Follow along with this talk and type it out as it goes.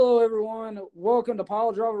everyone? Welcome to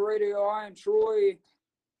Pile Driver Radio. I am Troy.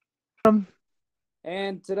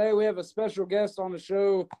 And today we have a special guest on the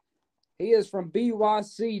show. He is from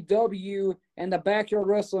BYCW and the backyard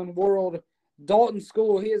wrestling world, Dalton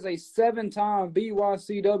School. He is a 7-time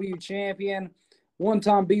BYCW champion,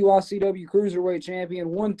 1-time BYCW Cruiserweight champion,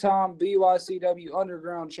 1-time BYCW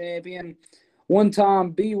Underground champion,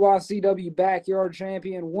 1-time BYCW Backyard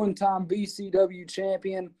champion, 1-time BCW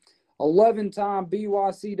champion, 11-time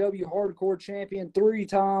BYCW Hardcore champion,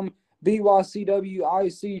 3-time BYCW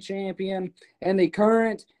IC champion, and the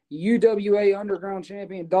current UWA Underground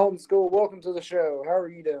champion, Dalton School. Welcome to the show. How are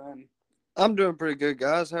you doing? I'm doing pretty good,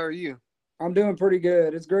 guys. How are you? I'm doing pretty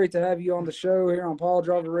good. It's great to have you on the show here on Pile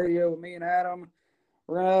Driver Radio with me and Adam.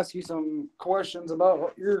 We're going to ask you some questions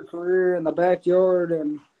about your career in the backyard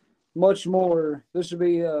and much more. This should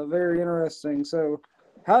be very interesting. So,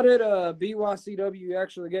 how did BYCW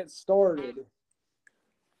actually get started?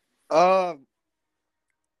 Well,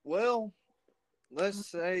 let's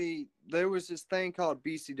say there was this thing called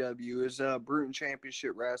BCW. It's Bruton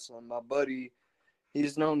Championship Wrestling. My buddy,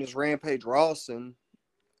 he's known as Rampage Rawson.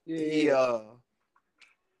 Yeah.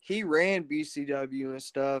 He ran BCW and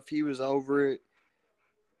stuff. He was over it.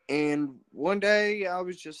 And one day I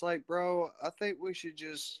was just like, bro, I think we should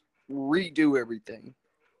just redo everything.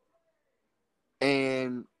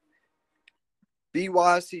 And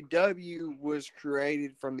BYCW was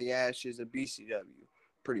created from the ashes of BCW,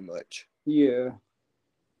 pretty much. Yeah.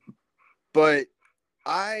 But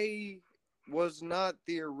I was not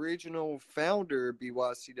the original founder of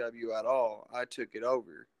BYCW at all. I took it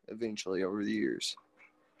over eventually over the years.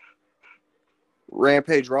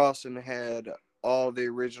 Rampage Rawson had all the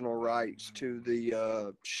original rights to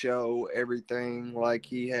the show, everything. Like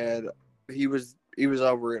he was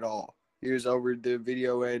over it all. He was over the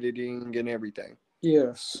video editing and everything.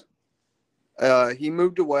 Yes. He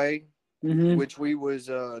moved away, Mm-hmm. which we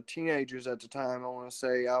was teenagers at the time. I want to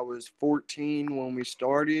say I was 14 when we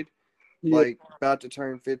started, like about to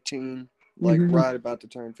turn 15, like right about to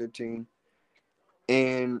turn 15.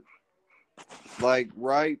 And like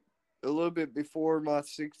right a little bit before my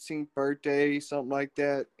 16th birthday, something like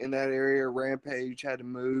that, in that area, Rampage had to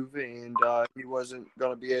move, and he wasn't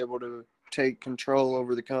going to be able to take control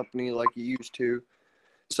over the company like he used to.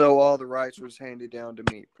 So all the rights was handed down to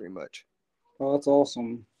me, pretty much. Oh, that's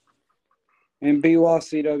awesome. And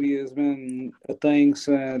BYCW has been a thing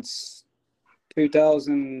since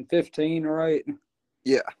 2015, right?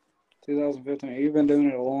 Yeah. 2015. You've been doing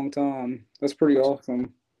it a long time. That's pretty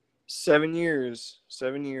awesome. 7 years,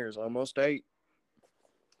 almost 8.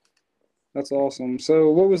 That's awesome.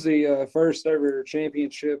 So what was the first ever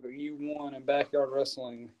championship you won in backyard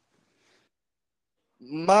wrestling?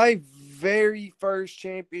 My very first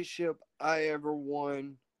championship I ever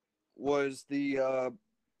won was the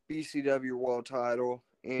BCW World Title,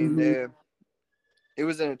 and it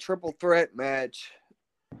was in a triple threat match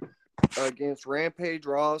against Rampage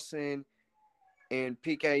Rawson and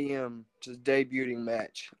PKM, just debuting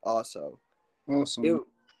match also. Awesome.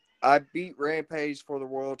 I beat Rampage for the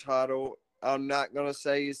world title. I'm not going to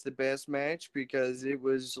say it's the best match because it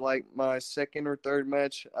was like my second or third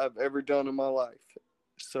match I've ever done in my life.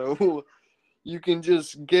 So you can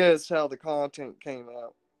just guess how the content came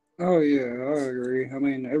out. Oh, yeah, I agree. I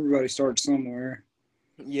mean, everybody starts somewhere.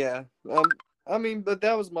 Yeah. But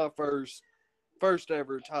that was my first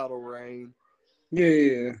ever title reign.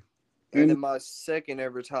 Yeah. And then my second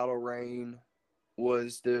ever title reign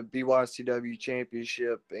was the BYCW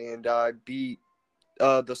Championship, and I beat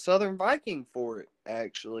the Southern Viking for it,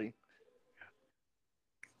 actually.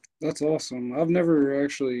 That's awesome. I've never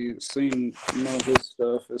actually seen none of his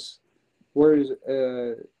stuff.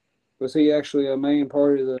 Was he actually a main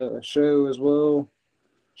part of the show as well?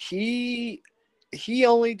 He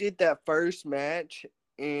only did that first match,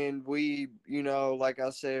 and we, like I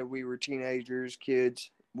said, we were teenagers, kids.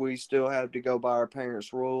 We still have to go by our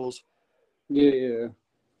parents' rules. Yeah.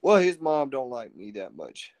 Well, his mom don't like me that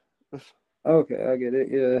much. Okay, I get it.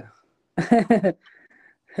 Yeah.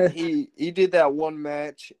 he did that one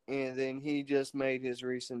match, and then he just made his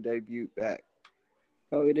recent debut back.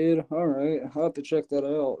 Oh, he did? All right. I'll have to check that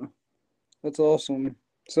out. That's awesome.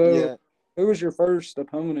 So, Who was your first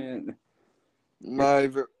opponent? My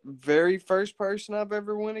very first person I've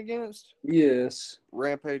ever went against? Yes.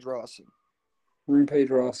 Rampage Rawson. Okay,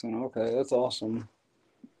 that's awesome.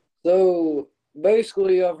 So,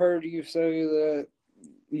 basically, I've heard you say that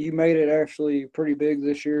you made it actually pretty big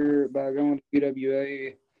this year by going to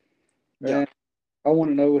BWA. Yeah. And I want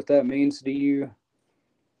to know what that means to you.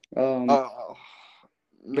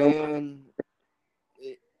 Man,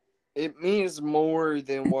 It means more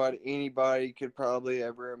than what anybody could probably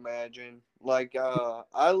ever imagine. Like,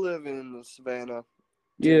 I live in Savannah,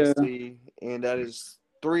 Yeah. Tennessee, and that is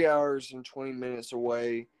 3 hours and 20 minutes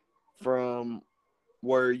away from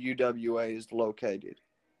where UWA is located.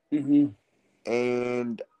 Mhm.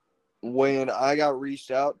 And when I got reached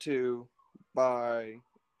out to by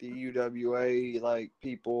the UWA like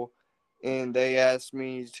people, and they asked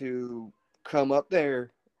me to come up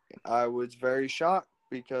there, I was very shocked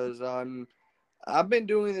because I've been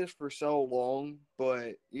doing this for so long,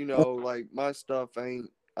 but like my stuff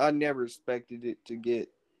ain't. I never expected it to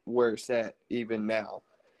get where it's at even now,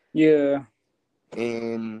 Yeah.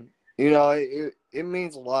 and it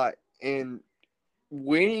means a lot. And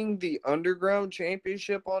winning the underground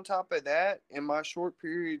championship on top of that in my short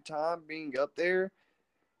period of time being up there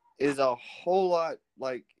is a whole lot.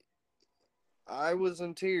 Like, I was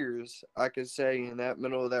in tears, I could say, in that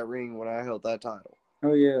middle of that ring when I held that title.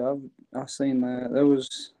 Oh yeah, I've seen that.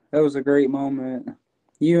 That was a great moment.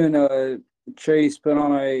 You and Chase put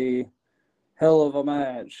on a hell of a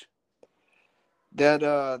match.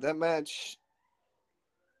 That match,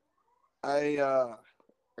 I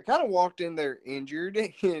kind of walked in there injured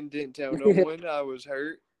and didn't tell no one I was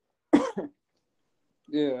hurt.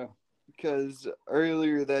 Yeah. Because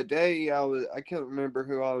earlier that day, I can't remember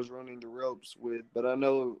who I was running the ropes with, but I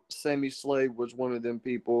know Sammy Slade was one of them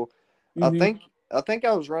people. I Mhm. think I think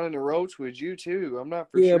I was running the ropes with you too. I'm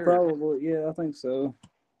not for Yeah, sure. probably. Yeah, I think so.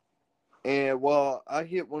 And well, I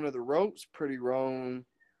hit one of the ropes pretty wrong,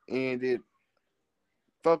 and it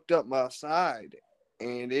fucked up my side,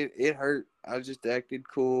 and it hurt. I just acted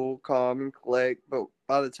cool, calm, and collect. But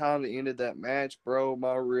by the time the end of that match, bro,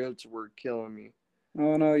 my ribs were killing me.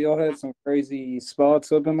 Oh no, y'all had some crazy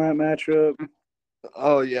spots up in that matchup.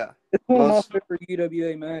 Oh yeah, It's one of my most. favorite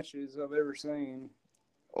UWA matches I've ever seen.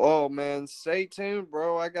 Oh man, stay tuned,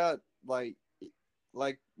 bro. I got like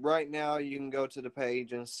right now you can go to the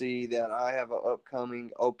page and see that I have an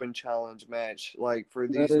upcoming open challenge match. Like for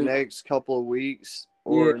That these is, next couple of weeks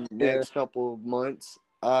yeah, or yeah. next couple of months,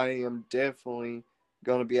 I am definitely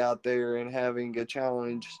gonna be out there and having a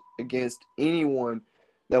challenge against anyone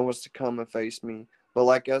that wants to come and face me. But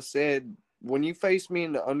like I said, when you face me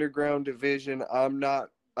in the underground division, I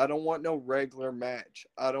don't want no regular match.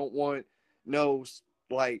 I don't want no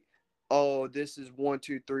like, oh, this is 1,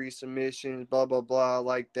 2, 3 submissions, blah blah blah,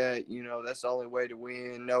 like that. That's the only way to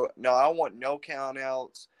win. No, no, I want no count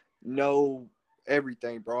outs, no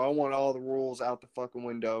everything, bro. I want all the rules out the fucking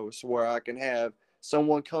window, so where I can have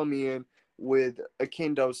someone come in with a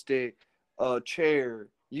kendo stick, a chair,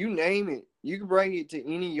 you name it. You can bring it to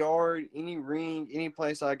any yard, any ring, any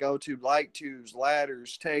place I go to, light tubes,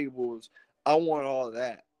 ladders, tables. I want all of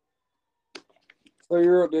that. So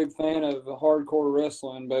you're a big fan of hardcore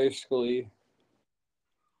wrestling, basically.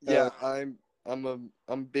 Uh, Yeah,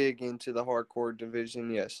 I'm big into the hardcore division.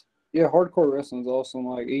 Yes. yeah, hardcore wrestling's awesome.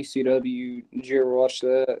 Like ECW. Did you ever watch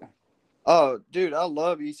that? Oh, dude, I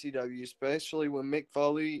love ECW, especially when Mick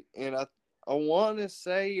Foley and I want to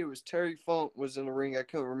say it was Terry Funk was in the ring. I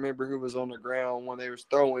couldn't remember who was on the ground when they was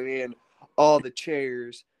throwing in all the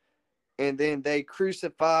chairs, and then they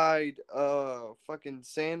crucified fucking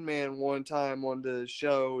Sandman one time on the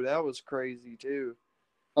show. That was crazy too.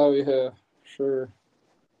 Oh yeah, sure.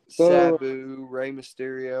 So Sabu, Rey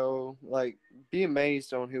Mysterio, like be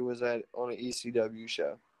amazed on who was at on an ECW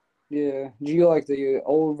show. yeah, do you like the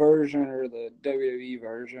old version or the WWE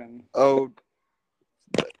version? Oh,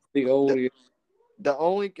 The the oldie. The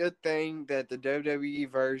only good thing that the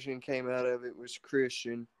WWE version came out of it was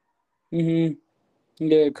Christian. Mhm.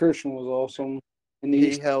 Yeah, Christian was awesome. And He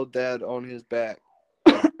he's held that on his back.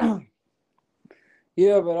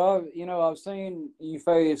 yeah, but I've seen you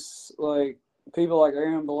face like people like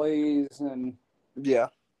Aaron Blaze and Yeah.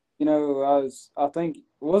 I think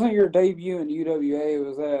wasn't your debut in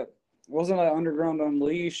UWA wasn't that Underground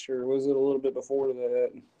Unleashed or was it a little bit before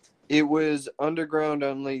that? It was Underground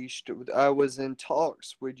Unleashed. I was in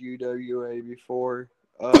talks with UWA before.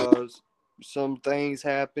 Some things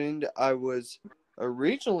happened. I was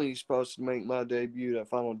originally supposed to make my debut at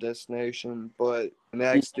Final Destination, but an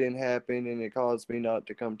accident happened and it caused me not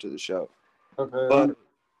to come to the show. Okay, But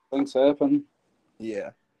things happen.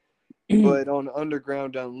 yeah. But on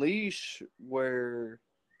Underground Unleash, where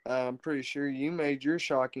I'm pretty sure you made your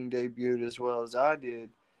shocking debut as well as I did,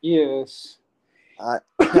 Yes. I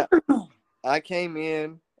I came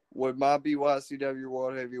in with my BYCW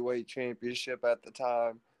World Heavyweight Championship at the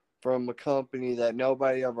time from a company that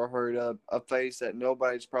nobody ever heard of, a face that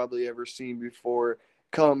nobody's probably ever seen before.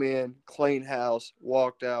 Come in, clean house,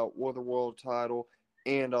 walked out, won the world title,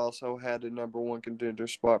 and also had the number one contender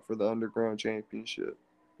spot for the Underground Championship.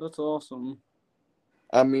 That's awesome.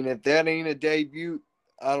 I mean, if that ain't a debut,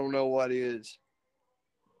 I don't know what is.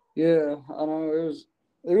 Yeah, I know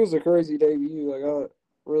it was a crazy debut. Like I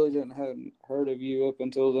really hadn't heard of you up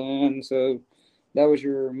until then, so that was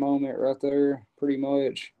your moment right there, pretty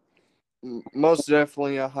much. Most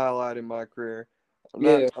definitely a highlight in my career. I'm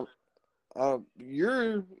not. Yeah,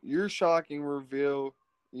 Your shocking reveal,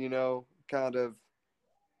 kind of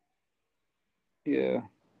yeah.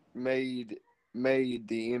 made made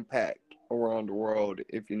the impact around the world,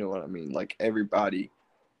 if you know what I mean. Like everyone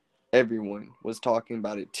was talking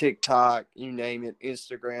about it. TikTok, you name it,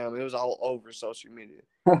 Instagram, it was all over social media.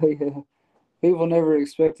 Oh yeah. People never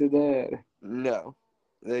expected that. No.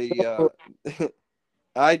 They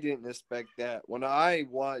I didn't expect that. When I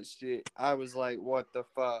watched it, I was like, what the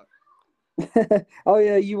fuck? Oh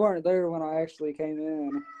yeah, you weren't there when I actually came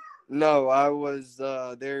in. No, I was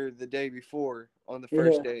there the day before on the Yeah,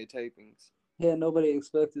 first day of tapings. yeah. Nobody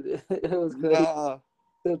expected it. It was crazy. Nah.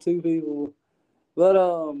 Still two people. But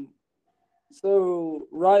so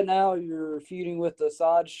right now you're feuding with the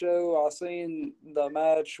Sideshow. I seen the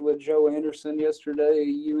match with Joe Anderson yesterday.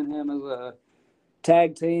 You and him as a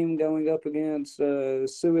tag team going up against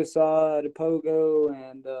Suicide, Pogo,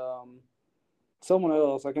 and someone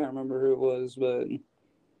else. I can't remember who it was, but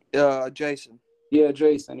Jason. yeah,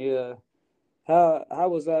 Jason. Yeah. How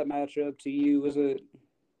was that matchup to you? Was it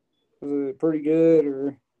pretty good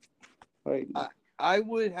or like? I I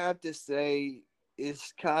would have to say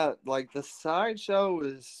it's kind of like the sideshow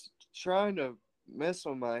is trying to mess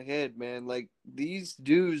with my head, man. Like these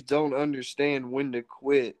dudes don't understand when to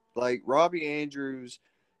quit. Like Robbie Andrews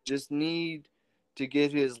just need to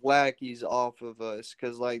get his lackeys off of us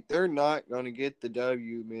because like they're not gonna get the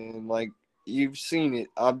W, man. Like you've seen it.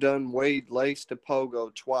 I've done Wade Lace to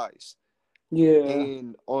Pogo twice. Yeah.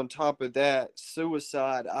 And on top of that,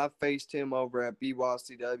 Suicide, I faced him over at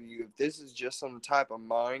BYCW. If this is just some type of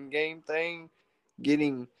mind game thing,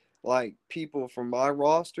 getting like people from my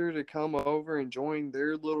roster to come over and join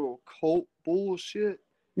their little cult bullshit,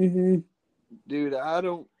 Mhm. dude, I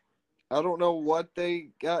don't know what they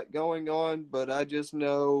got going on, but I just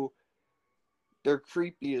know they're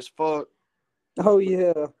creepy as fuck. Oh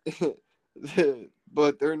yeah.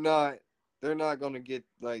 But they're not gonna get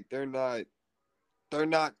like they're not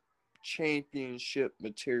championship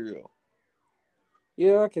material.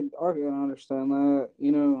 Yeah, I can understand that.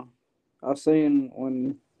 I've seen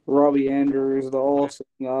when Robbie Andrews, the awesome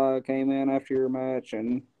guy, came in after your match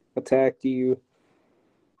and attacked you,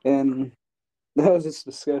 and that was just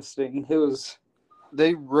disgusting. It was.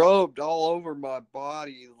 They rubbed all over my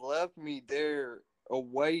body, left me there a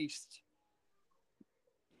waste.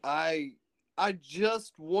 I I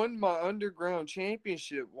just won my underground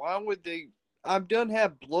championship. Why would they? I've done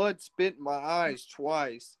have blood spit in my eyes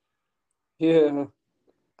twice. Yeah.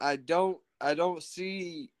 I don't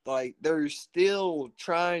see like they're still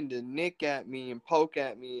trying to nick at me and poke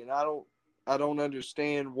at me, and I don't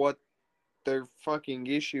understand what their fucking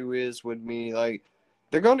issue is with me. Like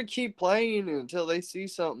they're gonna keep playing until they see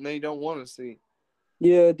something they don't want to see.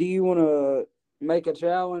 Yeah. Do you want to make a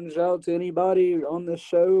challenge out to anybody on this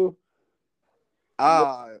show?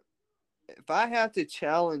 Ah, if I have to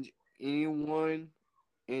challenge anyone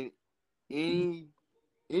in any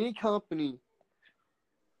any company,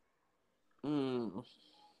 mm,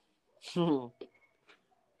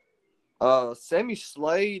 Sammy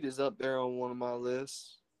Slade is up there on one of my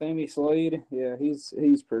lists. Sammy Slade. Yeah, he's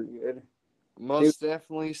pretty good. He was, Most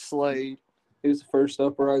definitely Slade. he was the first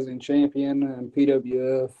uprising champion in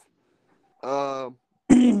PWF. Um,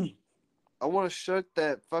 I want to shut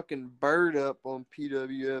that fucking bird up on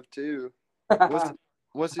PWF too. What's The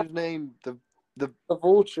what's his name? The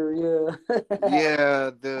Vulture. Yeah. yeah,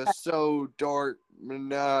 the so dark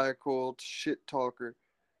maniacal shit talker.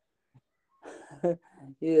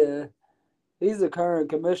 Yeah. He's the current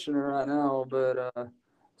commissioner right now. But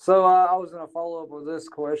so I was gonna follow up with this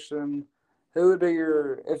question: Who would be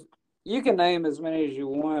your if you can name as many as you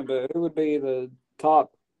want, but who would be the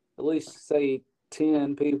top, at least say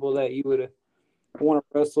 10 people that you would want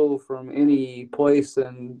to wrestle from any place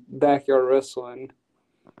in backyard wrestling?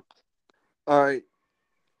 All right,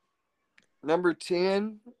 number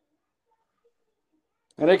 10,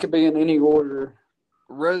 And it could be in any order.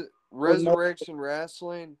 Or no, Resurrection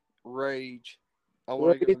Wrestling, Rage. I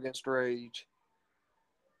want to go Rage. against Rage.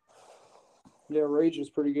 Yeah, Rage is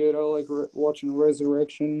pretty good. I like watching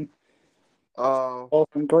Resurrection. Uh,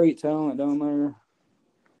 Often great talent down there.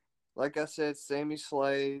 like I said, Sammy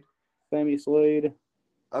Slade. Sammy Slade,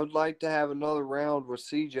 I would like to have another round with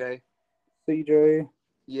CJ. CJ.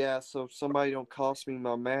 Yeah, so somebody don't cost me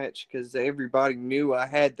my match because everybody knew I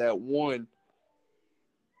had that one.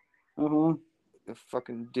 Uh-huh. The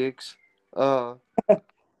fucking dicks.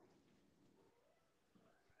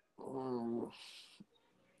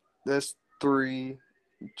 That's 3.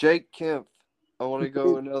 Jake Kemp. I want to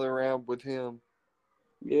go another round with him.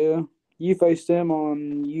 Yeah. You faced him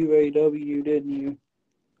on UAW, didn't you?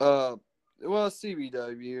 Well,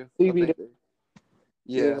 CBW. I CBW. think.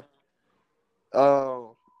 Yeah. Yeah.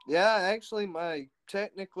 Oh, yeah. Actually,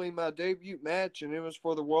 technically my debut match, and it was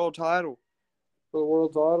for the world title. For the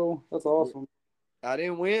world title. That's awesome. I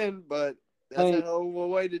didn't win, but that's a Hey, hell of a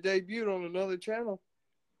way to debut on another channel.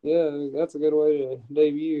 yeah, that's a good way to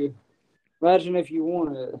debut. Imagine if you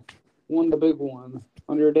won the big one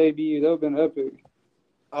on your debut. That would have been epic.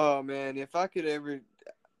 Oh man, if I could ever,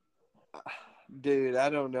 dude, I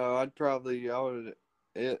don't know. I would.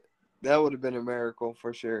 It that would have been a miracle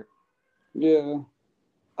for sure. Yeah.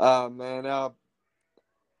 Man,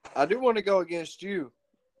 I do want to go against you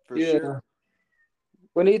for Yeah. sure.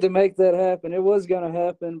 We need to make that happen. It was gonna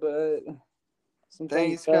happen, but some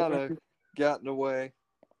things Things kind of happened. got in the way.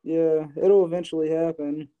 Yeah, it'll eventually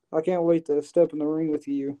happen. I can't wait to step in the ring with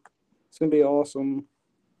you. It's gonna be awesome.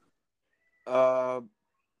 Uh,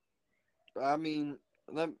 I mean,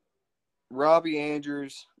 Robbie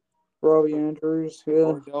Andrews, Robbie Andrews, yeah,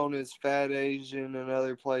 or known as Fat Asian in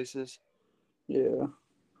other places. yeah.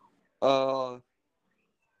 Uh,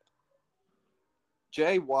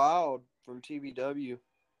 Jay Wild from TBW.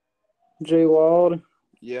 Jay Wild,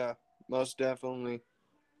 Yeah, most definitely.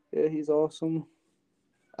 yeah, he's awesome.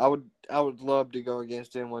 I would love to go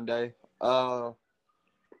against him one day.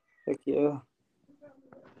 Heck yeah.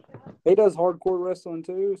 He does hardcore wrestling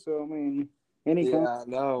too, so I mean, any kind. Yeah, I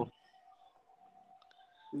know.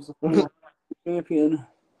 He's a former champion.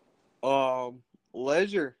 um,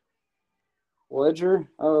 Leisure. Ledger,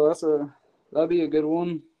 oh, that'd be a good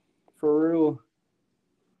one for real.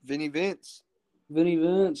 Vinny Vince. Vinny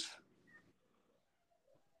Vince,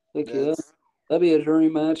 heck yeah, That's that'd be a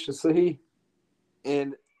dream match to see.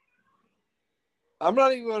 and I'm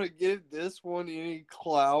not even going to give this one any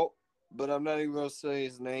clout, but I'm not even going to say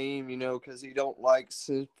his name, because he don't like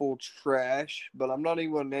sinful trash. But I'm not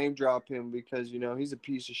even going to name drop him because he's a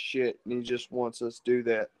piece of shit and he just wants us to do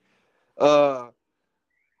that.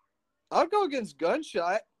 I'll go against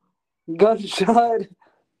Gunshot. Gunshot.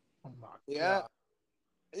 Oh my Yeah. god.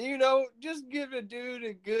 Just give a dude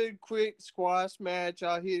a good, quick squash match.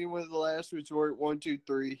 I'll hit him with the last resort. 1, 2,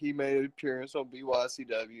 3. He made an appearance on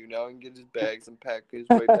BYCW. Now he can get his bags and pack his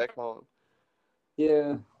way back home.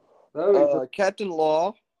 Yeah, that would be pretty. Captain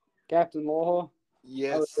Law. Captain Law. Oh,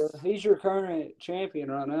 Yes. yeah. He's your current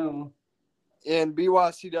champion right now. In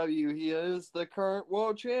BYCW, he is the current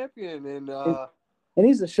world champion. And And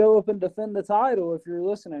he's to show up and defend the title if you're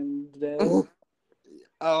listening today.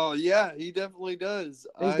 oh yeah, he definitely does.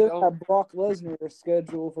 He's I doing don't. that Brock Lesnar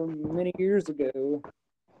schedule from many years ago.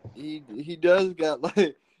 He does got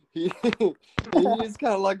like he he is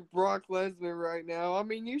kind of like Brock Lesnar right now. I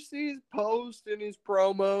mean, you see his posts and his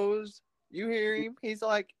promos. You hear him. He's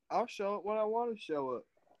like, I'll show up when I want to show up.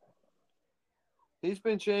 He's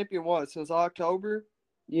been champion since October?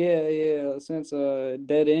 Yeah, since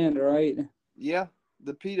Dead End, right? Yeah,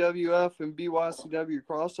 the PWF and BYCW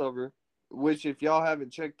crossover. Which, if y'all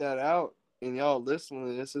haven't checked that out and y'all listening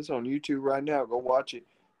to this, it's on YouTube right now. Go watch it.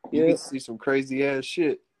 You Yeah, can it see some crazy ass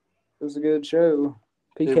shit. was a good show.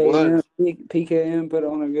 It was. PKM put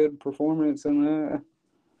on a good performance in that.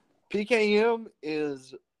 PKM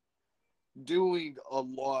is doing a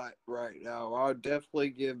lot right now. I would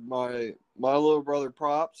definitely give my little brother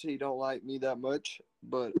props. He don't like me that much,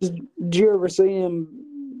 but Did you ever see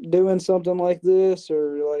him doing something like this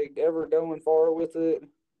or like ever going far with it?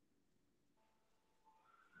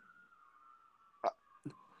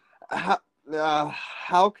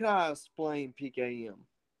 how can I explain PKM?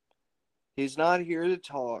 He's not here to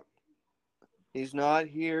talk. He's not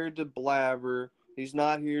here to blabber. He's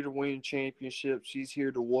not here to win championships. He's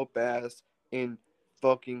here to whoop ass and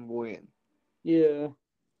fucking win. Yeah.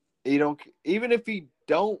 He don't even if he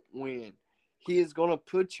don't win, he is gonna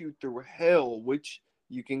put you through hell, which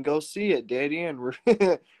you can go see at Dead End.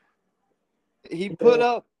 He put Yeah.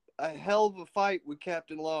 up a hell of a fight with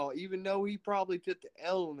Captain Law, even though he probably took the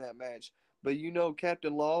L in that match. But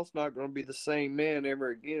Captain Law's not gonna be the same man ever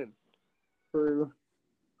again. True.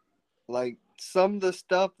 Like some of the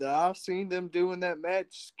stuff that I've seen them do in that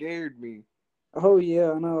match scared me. Oh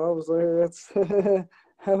yeah, I know. I was there. That's that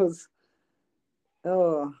was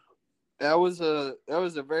oh That was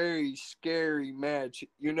a very scary match.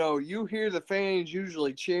 You hear the fans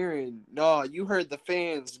usually cheering. No, you heard the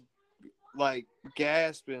fans like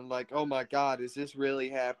gasping, like, "Oh my God, is this really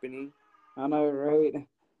happening?" I know, right?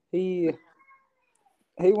 He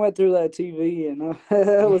he went through that TV, and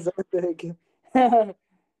that was epic.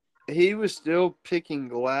 He was still picking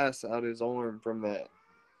glass out his arm from that.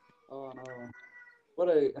 Oh no! What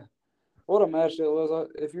a what a match it was!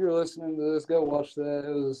 If you're listening to this, go watch that.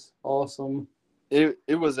 It was awesome. It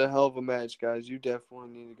was a hell of a match, guys. You definitely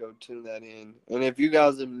need to go tune that in. And if you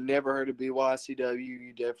guys have never heard of BYCW,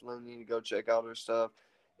 you definitely need to go check out their stuff.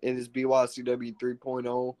 It is BYCW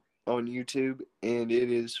 3.0 on YouTube, and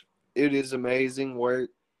it is amazing work.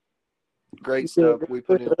 Great Yeah, stuff. go We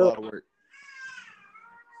put check in it a out. lot of work.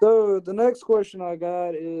 So the next question I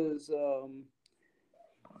got is,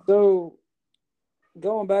 so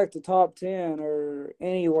going back to top 10 or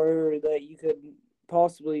anywhere that you could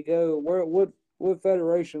possibly go, where what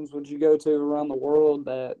federations would you go to around the world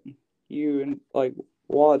that you like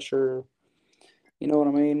watch, or you know what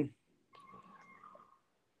I mean?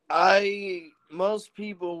 Most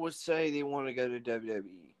people would say they want to go to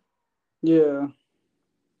WWE. Yeah,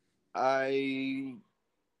 I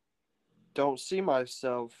don't see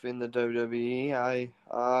myself in the WWE. I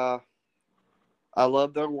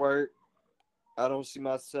love their work. I don't see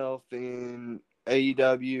myself in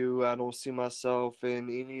AEW. I don't see myself in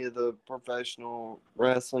any of the professional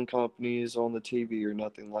wrestling companies on the TV or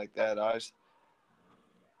nothing like that. I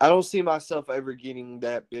don't see myself ever getting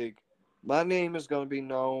that big. My name is going to be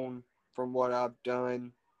known from what I've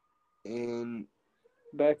done, and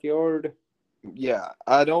backyard. yeah,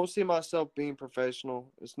 I don't see myself being professional.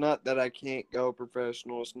 It's not that I can't go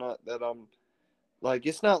professional. It's not that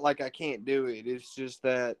it's not like I can't do it. It's just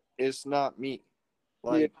that it's not me. Yeah,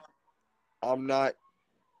 Like, I'm not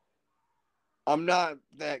I'm not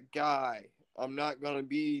that guy. I'm not gonna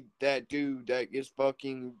be that dude that gets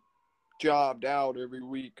fucking jobbed out every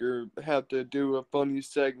week or have to do a funny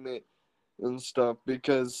segment and stuff,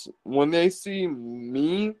 because when they see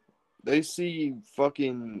me, they see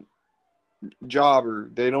fucking jobber.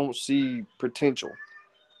 They don't see potential.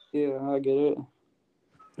 yeah, I get it.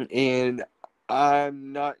 And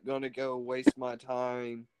I'm not gonna go waste my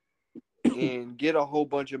time and get a whole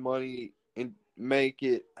bunch of money and make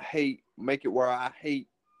it where I hate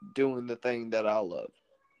doing the thing that I love.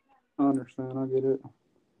 I understand. I get it.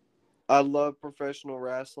 I love professional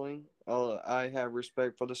wrestling. I have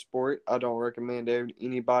respect for the sport. I don't recommend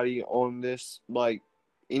anybody on this, like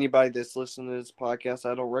anybody that's listening to this podcast,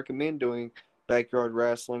 I don't recommend doing backyard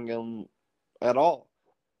wrestling at all.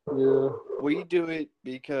 Yeah, We do it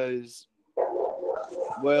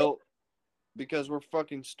well, because we're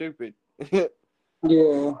fucking stupid.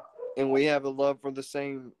 yeah, And we have a love for the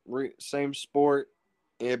same sport.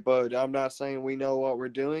 But I'm not saying we know what we're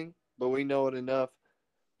doing, but we know it enough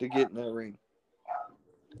to get in that ring.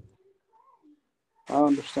 I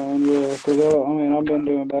understand. Yeah, because I mean, I've been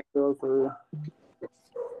doing backyard for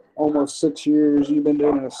almost 6 years. You've been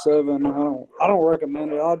doing it 7. I don't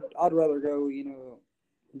recommend it. I'd rather go,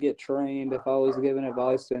 get trained if I was giving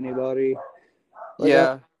advice to anybody. Like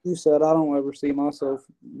Yeah, you said, I don't ever see myself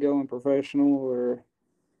going professional or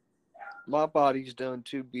my body's done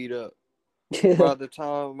too beat up. yeah. By the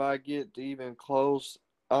time I get to even close,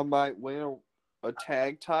 I might win a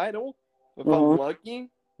tag title if I'm Uh-huh. lucky.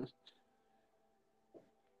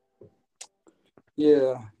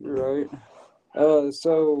 Yeah, you're right.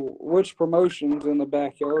 So which promotions in the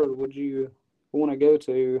backyard would you want to go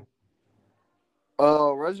to?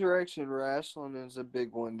 Resurrection Wrestling is a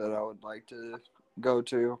big one that I would like to go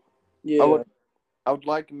to. I Yeah. would I would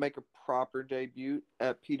like to make a proper debut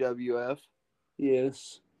at PWF.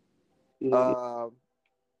 Yes. Yeah. Uh,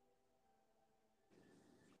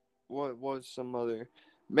 what was some other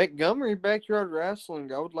Montgomery Backyard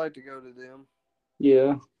Wrestling? I would like to go to them.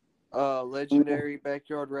 Yeah. Legendary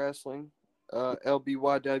Backyard Wrestling,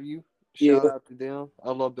 LBYW. Shout Yeah. out to them.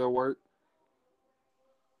 I love their work.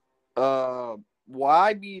 Uh,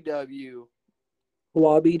 YBW.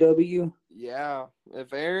 YBW. Yeah.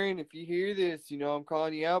 If you hear this, I'm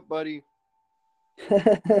calling you out, buddy.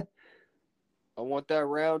 I want that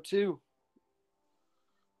round two.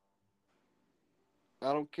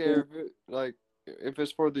 I don't care if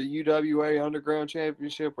it's for the UWA Underground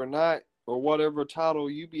Championship or not, or whatever title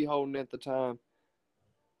you be holding at the time.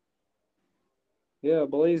 Yeah,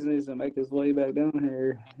 Blaze needs to make his way back down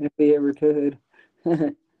here if he ever could. We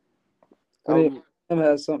need Um, him to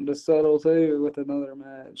have something to settle too with another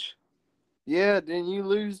match. yeah, didn't you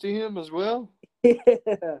lose to him as well?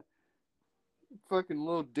 Yeah. Fucking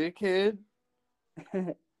little dickhead. he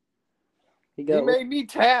He got made me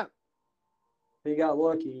tap. he got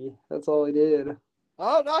lucky. That's all he did.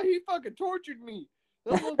 Oh no, he fucking tortured me.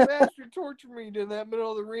 That little bastard tortured me in that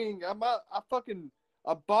middle of the ring. I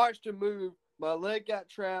botched a move. My leg got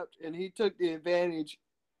trapped, and he took the advantage.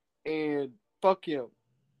 And fuck him.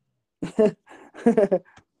 Hell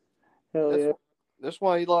yeah. That's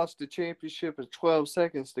why he lost the championship in 12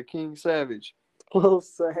 seconds to King Savage. 12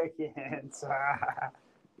 seconds.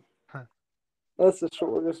 That's the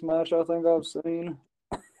shortest match I think I've seen.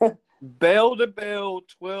 Bell to bell,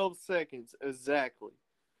 12 seconds exactly.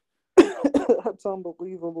 That's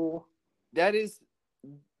unbelievable. That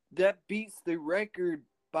beats the record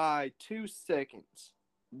by 2 seconds.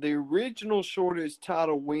 The original shortest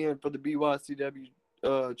title win for the BYCW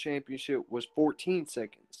championship was 14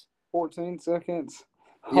 seconds. 14 seconds.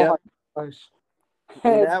 Yeah. Oh my gosh.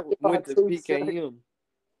 And that went to 2 seconds. PKM.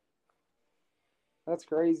 That's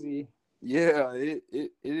crazy. Yeah, it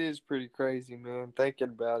is pretty crazy, man, thinking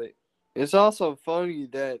about it. It's also funny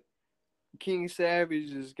that King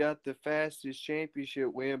Savage has got the fastest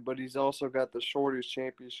championship win, but he's also got the shortest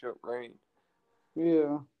championship reign.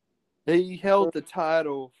 Yeah. He held the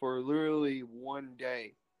title for literally 1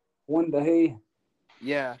 day. 1 day.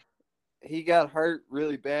 Yeah. He got hurt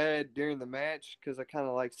really bad during the match because I kind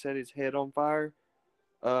of like set his head on fire.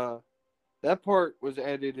 That part was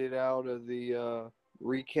edited out of the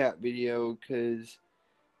recap video because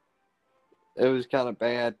it was kind of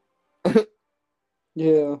bad.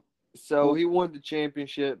 Yeah. So he won the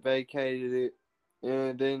championship, vacated it,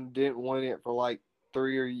 and then didn't win it for like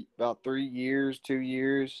about 3 years, 2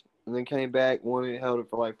 years, and then came back, won it, held it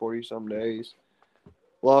for like 40 some days.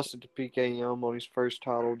 Lost it to PKM on his first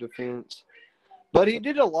title defense. But he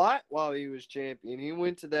did a lot while he was champion. He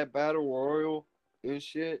went to that Battle Royal and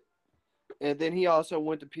shit. And then he also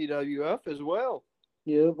went to PWF as well.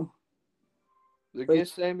 Yep.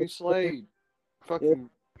 Against Sammy Slade. Fuck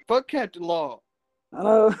Captain Law. I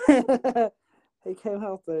know. He came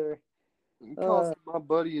out there. He cost my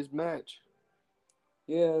buddy his match.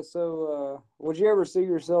 Yeah, so would you ever see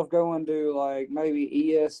yourself going to like maybe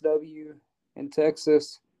ESW in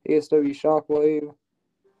Texas, ESW Shockwave?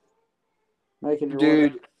 Making your way?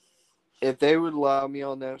 Dude, if they would allow me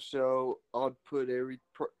on that show, I'd put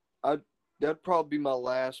that'd probably be my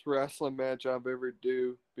last wrestling match I've ever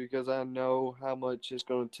do because I know how much it's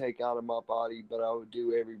going to take out of my body, but I would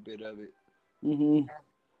do every bit of it. Mm-hmm.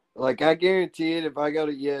 Like, I guarantee it, if I go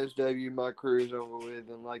to ESW, my career's over with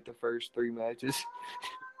in, like, the first 3 matches.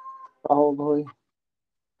 Probably.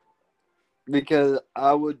 Because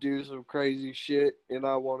I would do some crazy shit, and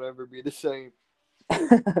I won't ever be the same.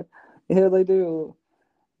 Yeah, they do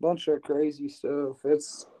a bunch of crazy stuff.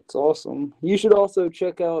 It's awesome. You should also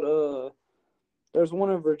check out there's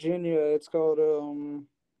one in Virginia. It's called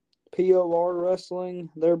POR Wrestling.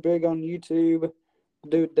 They're big on YouTube.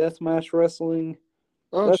 Do deathmatch wrestling.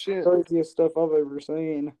 Oh, That's shit. the craziest stuff I've ever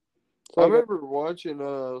seen. I remember watching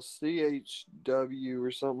CHW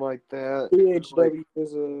or something like that. CHW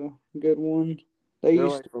is a good one. They're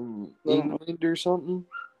like from England or something.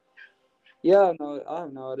 Yeah, no, I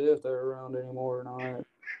have no idea if they're around anymore or not.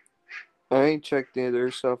 I ain't checked any of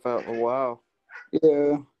their stuff out in a while.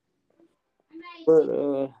 Yeah, but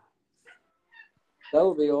that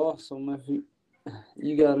would be awesome if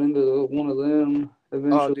you got into one of them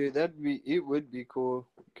eventually. Oh, dude, it would be cool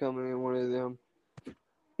coming in one of them.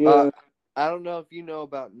 Yeah. I don't know if you know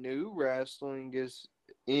about New Wrestling is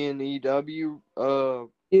NEW.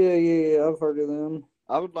 Yeah, I've heard of them.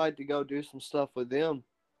 I would like to go do some stuff with them.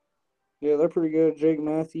 Yeah, they're pretty good. Jake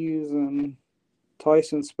Matthews and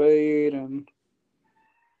Tyson Spade, and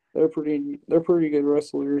they're pretty good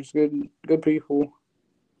wrestlers. Good people.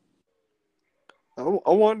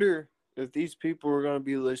 I wonder if these people are going to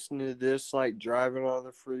be listening to this, like, driving on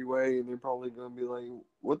the freeway, and they're probably going to be like,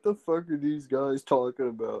 what the fuck are these guys talking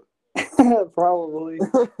about? Probably.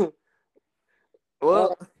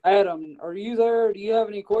 Well, Adam, are you there? Do you have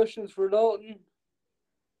any questions for Dalton?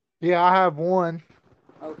 Yeah, I have one.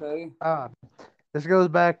 Okay. This goes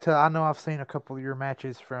back to, I know I've seen a couple of your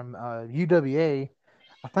matches from UWA.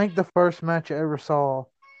 I think the first match I ever saw,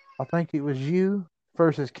 I think it was you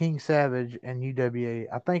versus King Savage and UWA.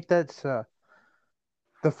 I think that's the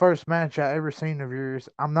first match I ever seen of yours.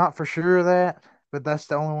 I'm not for sure of that, but that's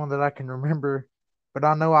the only one that I can remember. But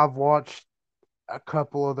I know I've watched a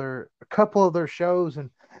couple of their shows,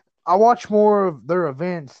 and I watch more of their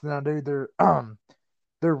events than I do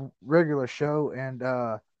their regular show. And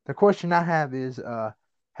the question I have is,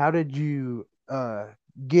 how did you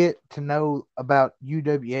get to know about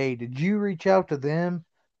UWA? Did you reach out to them,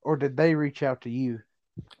 or did they reach out to you?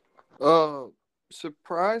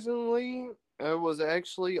 Surprisingly, it was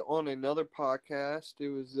actually on another podcast. It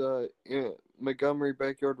was Montgomery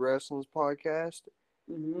Backyard Wrestling's podcast.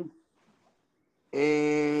 Mm-hmm.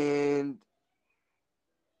 And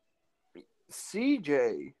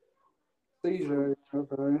CJ CJ,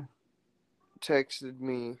 okay. texted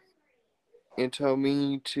me and told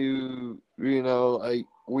me to, you know, like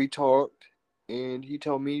we talked, and he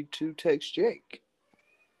told me to text Jake.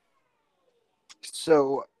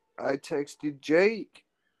 So I texted Jake,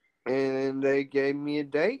 and they gave me a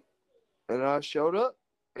date, and I showed up,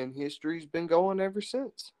 and history's been going ever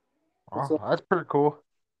since. Oh, that's pretty cool.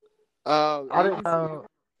 I It didn't was know.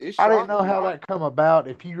 it I didn't shocked know me. how that come about.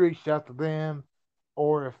 If you reached out to them,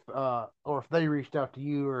 or if they reached out to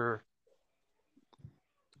you, or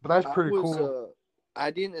but that's I pretty was cool. I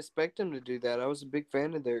didn't expect them to do that. I was a big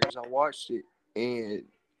fan of theirs. I watched it, and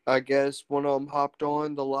I guess one of them hopped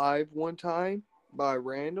on the live one time by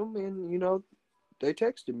random, and you know they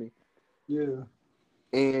texted me, Yeah.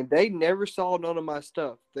 and they never saw none of my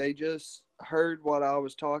stuff. They just heard what I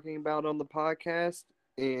was talking about on the podcast,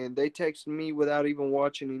 and they texted me without even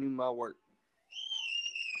watching any of my work.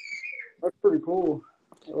 That's pretty cool.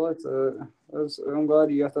 I like that. I'm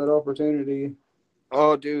glad you got that opportunity.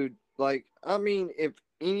 Oh, dude, like I mean, if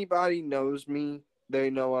anybody knows me, they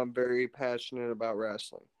know I'm very passionate about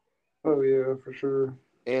wrestling. Oh yeah, for sure.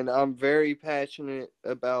 And I'm very passionate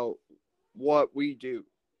about what we do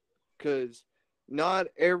because not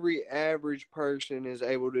every average person is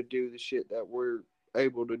able to do the shit that we're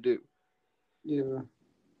able to do. Yeah.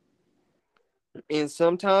 And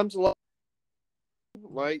sometimes,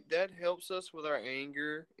 like that helps us with our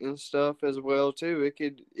anger and stuff as well too.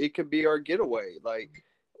 It could be our getaway. Like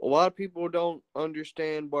a lot of people don't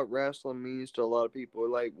understand what wrestling means to a lot of people.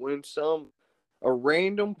 Like when a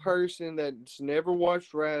random person that's never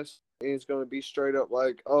watched wrestling is going to be straight up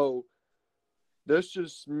like, oh, that's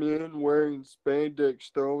just men wearing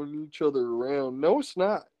spandex throwing each other around. No, it's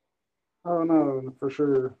not. Oh no, for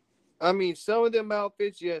sure. I mean, some of them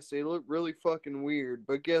outfits, yes, they look really fucking weird.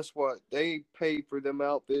 But guess what? They pay for them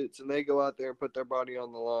outfits and they go out there and put their body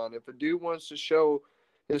on the line. If a dude wants to show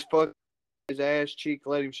his ass cheek,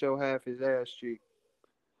 let him show half his ass cheek.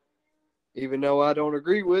 Even though I don't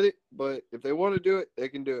agree with it, but if they want to do it, they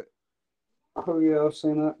can do it. Oh yeah, I've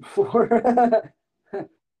seen that before.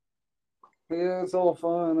 Yeah, it's all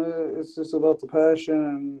fun. It's just about the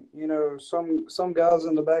passion, and some guys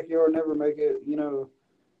in the backyard never make it,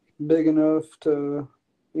 big enough to,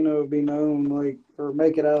 be known like or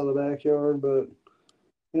make it out of the backyard. But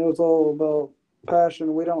it's all about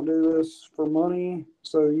passion. We don't do this for money,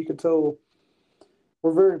 so you can tell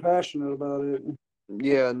we're very passionate about it.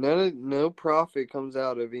 Yeah, no profit comes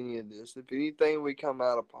out of any of this. If anything, we come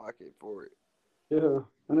out of pocket for it. Yeah,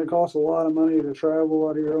 and it costs a lot of money to travel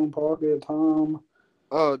out of your own pocket, time.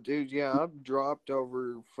 Oh, dude, yeah, I've dropped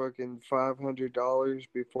over fucking $500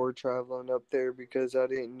 before traveling up there because I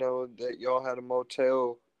didn't know that y'all had a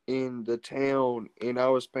motel in the town, and I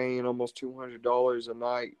was paying almost $200 a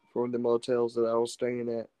night for the motels that I was staying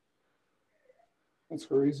at. That's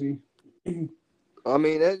crazy I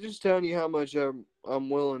mean, that's just telling you how much I'm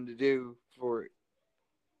willing to do for it.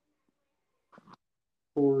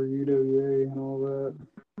 for UWA and all that.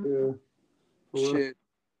 Yeah, for Shit,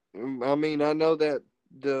 I mean, I know that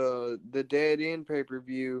the Dead End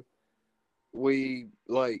pay-per-view, we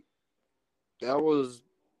like that was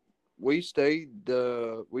we stayed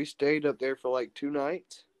up there for like 2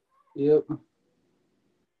 nights. yep.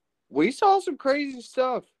 We saw some crazy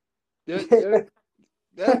stuff. That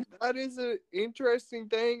that that is an interesting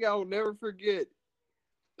thing I'll never forget.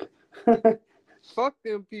 Fuck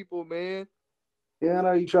them people, man. Yeah, I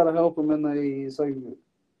know you try to help them, and they say,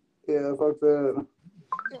 "Yeah, fuck that."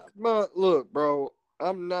 Look, bro,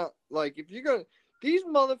 I'm not like if you're gonna these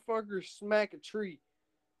motherfuckers smack a tree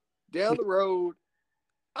down the road.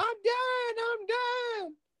 I'm done. I'm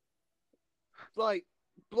done. Like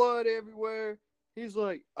blood everywhere. He's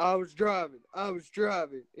like, I was driving,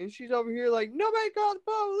 and she's over here like, nobody called the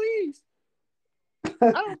police.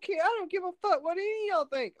 I don't care. I don't give a fuck what any of y'all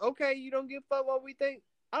think. Okay, you don't give a fuck what we think.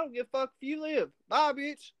 I don't give a fuck if you live. Bye,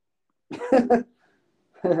 bitch.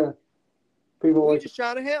 People We like, just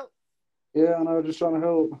trying to help. yeah, I know, just trying to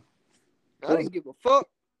help. I didn't give a fuck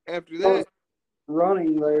after I was that.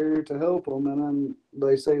 running there to help them, and then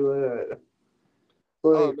they say that. Oh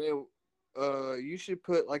Like, man, you should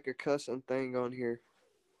put like a cussing thing on here.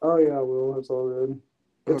 oh yeah, I will. It's all good.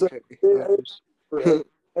 It's Okay. for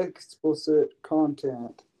explicit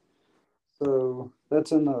content, so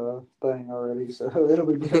that's in the thing already. So it'll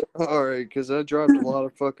be good. All right, because I dropped a lot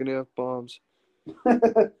of fucking f bombs.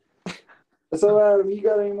 So, Adam, you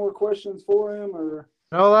got any more questions for him, or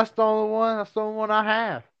No, that's the only one. That's the only one I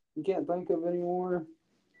have. you can't think of any more?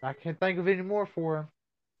 I can't think of any more for him.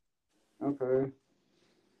 Okay.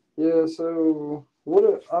 Yeah. So,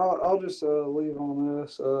 I'll just leave on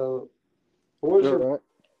this. What's All your right.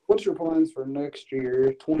 what's your plans for next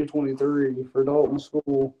year, 2023, for Dalton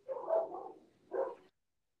School?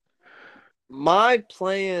 My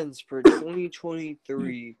plans for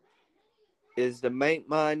 2023 is to make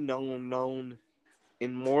mine known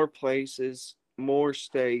in more places, more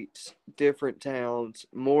states, different towns,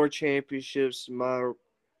 more championships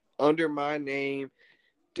under my name.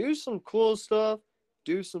 Do some cool stuff,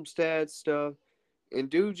 do some stats stuff, and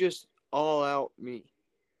do just all out me.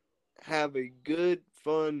 Have a good,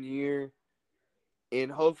 fun year,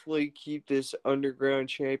 and hopefully keep this underground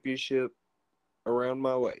championship around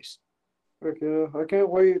my waist. Okay, I can't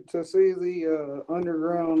wait to see the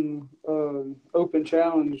underground open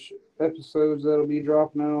challenge episodes that'll be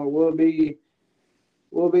dropping out. Will be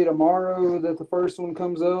tomorrow that the first one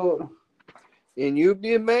comes out. And you'll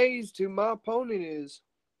be amazed who my opponent is.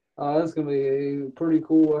 That's gonna be pretty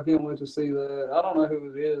cool. I can't wait to see that. I don't know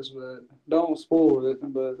who it is, but don't spoil it.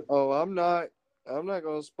 Oh, I'm not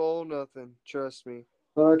gonna spoil nothing. Trust me.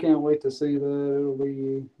 But I can't wait to see that. It'll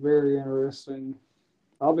be very interesting.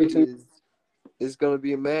 I'll be tuned. It's gonna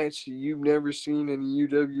be a match you've never seen in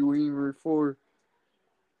UWE before.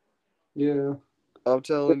 Yeah, I'm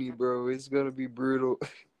telling you, bro, it's gonna be brutal.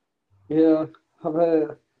 yeah. I've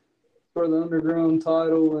had for the underground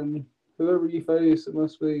title and whoever you face, it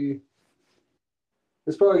must be.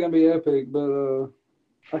 It's probably gonna be epic, but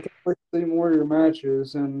I can't wait to see more of your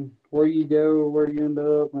matches and where you go, where you end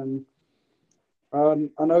up, and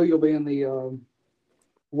I know you'll be in the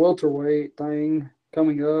welterweight thing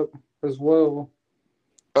coming up as well.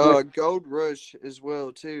 Gold Rush as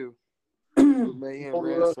well too. Mayhem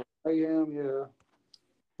Rush, Wrestling. Mayhem, yeah.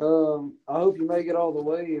 I hope you make it all the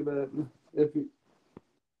way, but if you,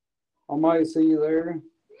 I might see you there.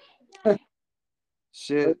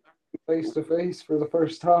 Shit. Face to face for the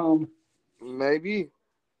first time. Maybe.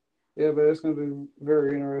 Yeah, but it's going to be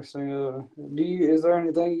very interesting. Is there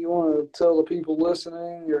anything you want to tell the people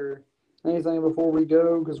listening or anything before we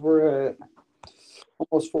go? Because we're at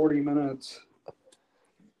almost 40 minutes.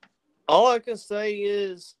 All I can say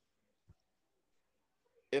is,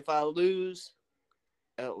 if I lose,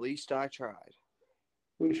 at least I tried.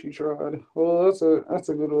 At least you tried. Well, that's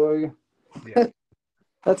a good way. Yeah.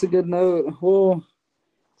 That's a good note. Well,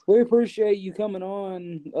 we appreciate you coming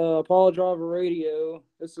on Paul Driver Radio.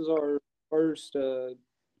 This is our first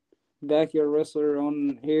backyard wrestler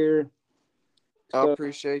on here. I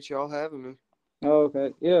appreciate y'all having me. Oh,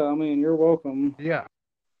 okay. Yeah, I mean, you're welcome. Yeah.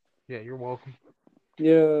 Yeah, you're welcome.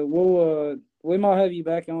 Yeah, we might have you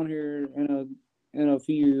back on here in a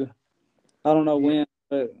few. I don't know when,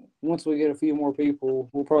 but once we get a few more people,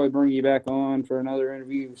 we'll probably bring you back on for another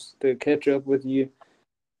interview to catch up with you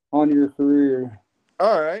on your career.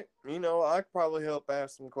 All right. I could probably help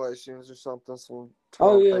ask some questions or something.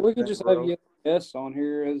 Oh, yeah, we could just have you guests on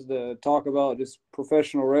here as to talk about just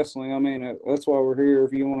professional wrestling. I mean, that's why we're here.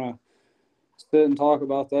 If you want to sit and talk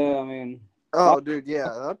about that, I mean. Oh, dude, yeah,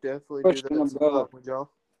 I'll definitely do that sometime with y'all.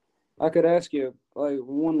 I could ask you, like,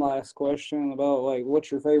 one last question about, like,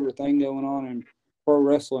 what's your favorite thing going on in pro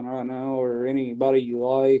wrestling right now, or anybody you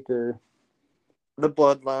like, or the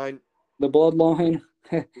Bloodline. The Bloodline.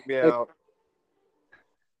 Yeah.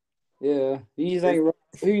 Yeah.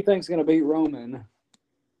 Who you think's gonna beat Roman?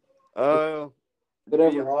 To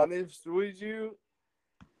be honest with you,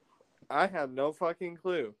 I have no fucking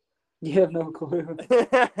clue. You have no clue.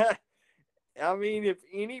 I mean, if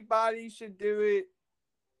anybody should do it,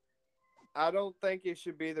 I don't think it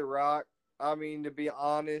should be The Rock. I mean, to be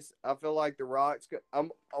honest, I feel like The Rock's. I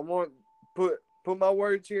want to put my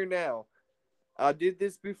words here now. I did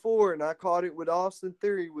this before, and I caught it with Austin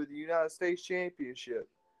Theory with the United States Championship.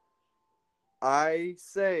 I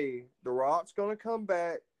say The Rock's going to come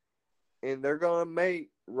back, and they're going to make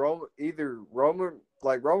Roman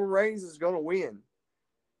Reigns is going to win.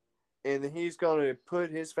 And then he's going to put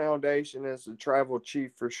his foundation as the tribal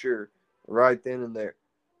chief for sure, right then and there.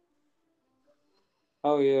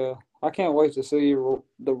 Oh, yeah. I can't wait to see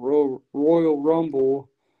the Royal Rumble.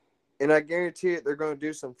 And I guarantee it, they're going to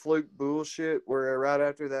do some fluke bullshit where right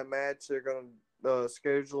after that match, they're going to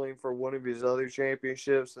schedule him for one of his other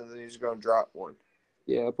championships, and then he's going to drop one.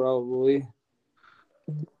 Yeah, probably.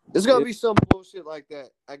 There's going to be some bullshit like that.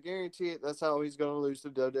 I guarantee it, that's how he's going to lose the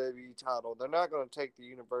WWE title. They're not going to take the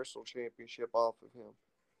Universal Championship off of him.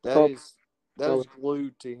 That is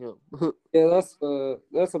glued to him. Yeah,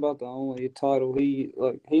 that's about the only title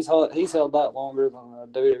he's held that longer than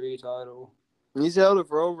the WWE title. He's held it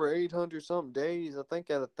for over 800 something days. I think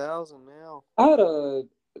at 1,000 now. I had a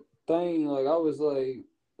thing I was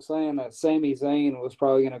saying that Sami Zayn was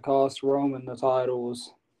probably going to cost Roman the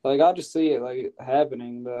titles. I just see it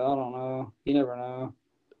happening, but I don't know. You never know.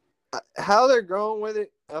 How they're going with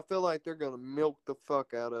it, I feel like they're going to milk the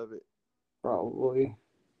fuck out of it. Probably.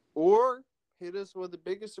 Or hit us with the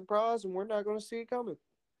biggest surprise, and we're not going to see it coming.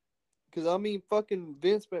 Because, I mean, fucking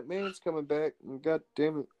Vince McMahon's coming back, and god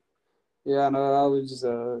damn it. Yeah, I know. I was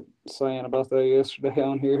saying about that yesterday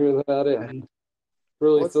on here about it, and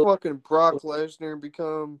really What's fucking Brock Lesnar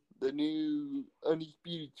become the new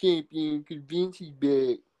undisputed champion because Vince is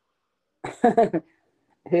back?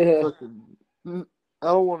 yeah. Fucking, I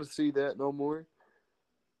don't want to see that no more.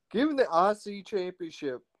 Give him the IC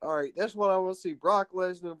championship. All right, that's what I want to see. Brock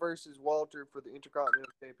Lesnar versus Walter for the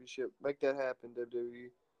Intercontinental Championship. Make that happen,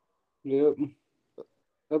 WWE. Yep.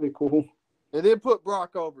 That'd be cool. And then put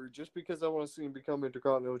Brock over just because I want to see him become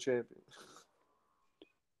Intercontinental Champion.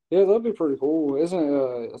 Yeah, that'd be pretty cool. Isn't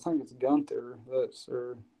it, I think it's Gunther that's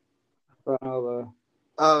right now.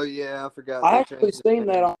 Oh, yeah, I forgot. I actually seen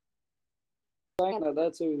that on saying that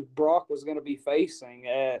that's who Brock was going to be facing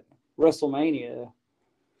at WrestleMania.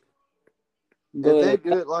 But if they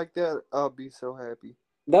do it like that, I'll be so happy.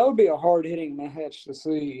 That would be a hard-hitting match to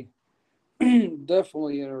see.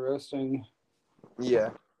 Definitely interesting.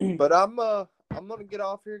 Yeah. But I'm gonna get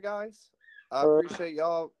off here, guys. I appreciate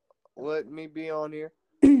y'all letting me be on here.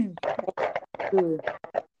 Sure.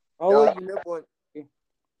 I'll let you know when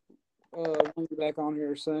you're back on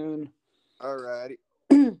here soon. Alrighty.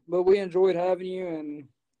 But we enjoyed having you, and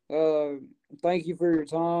thank you for your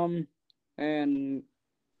time. And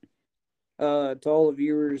to all the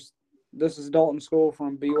viewers, this is Dalton School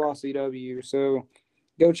from BYCW. So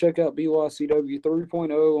go check out BYCW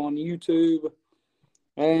 3.0 on YouTube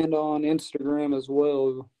and on Instagram as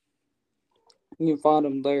well. You can find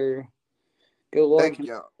them there. Go like and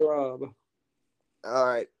subscribe. All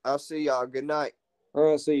right. I'll see y'all. Good night. All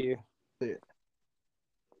right, see you. See ya.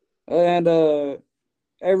 And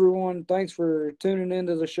everyone, thanks for tuning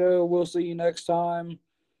into the show. We'll see you next time.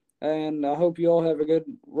 And I hope you all have a good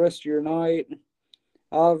rest of your night.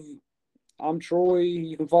 I'm Troy.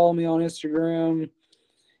 You can follow me on Instagram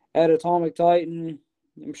at Atomic Titan.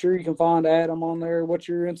 I'm sure you can find Adam on there. What's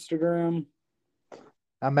your Instagram?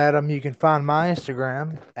 I'm Adam. You can find my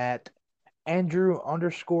Instagram at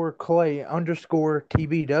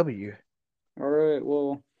Andrew_Clay_TBW. All right.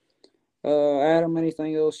 Well, Adam,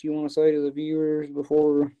 anything else you want to say to the viewers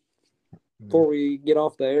before we get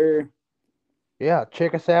off the air? Yeah,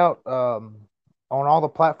 check us out on all the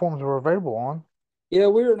platforms we're available on. Yeah,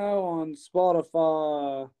 we are now on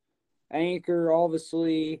Spotify, Anchor,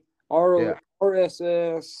 obviously,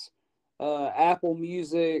 RSS, Apple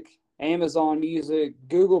Music, Amazon Music,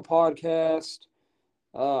 Google Podcast,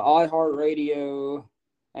 iHeartRadio,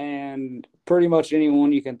 and pretty much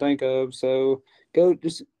anyone you can think of. So go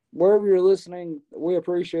just wherever you're listening. We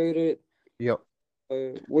appreciate it. Yep.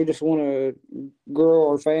 We just want to grow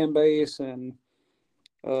our fan base and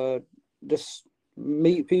just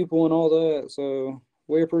meet people and all that. So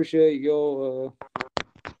we appreciate y'all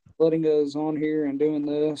letting us on here and doing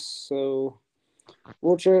this. So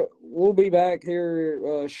we'll be back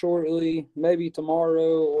here shortly, maybe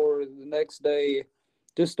tomorrow or the next day.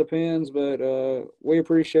 Just depends, but we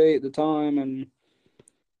appreciate the time, and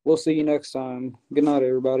we'll see you next time. Good night,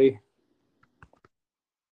 everybody.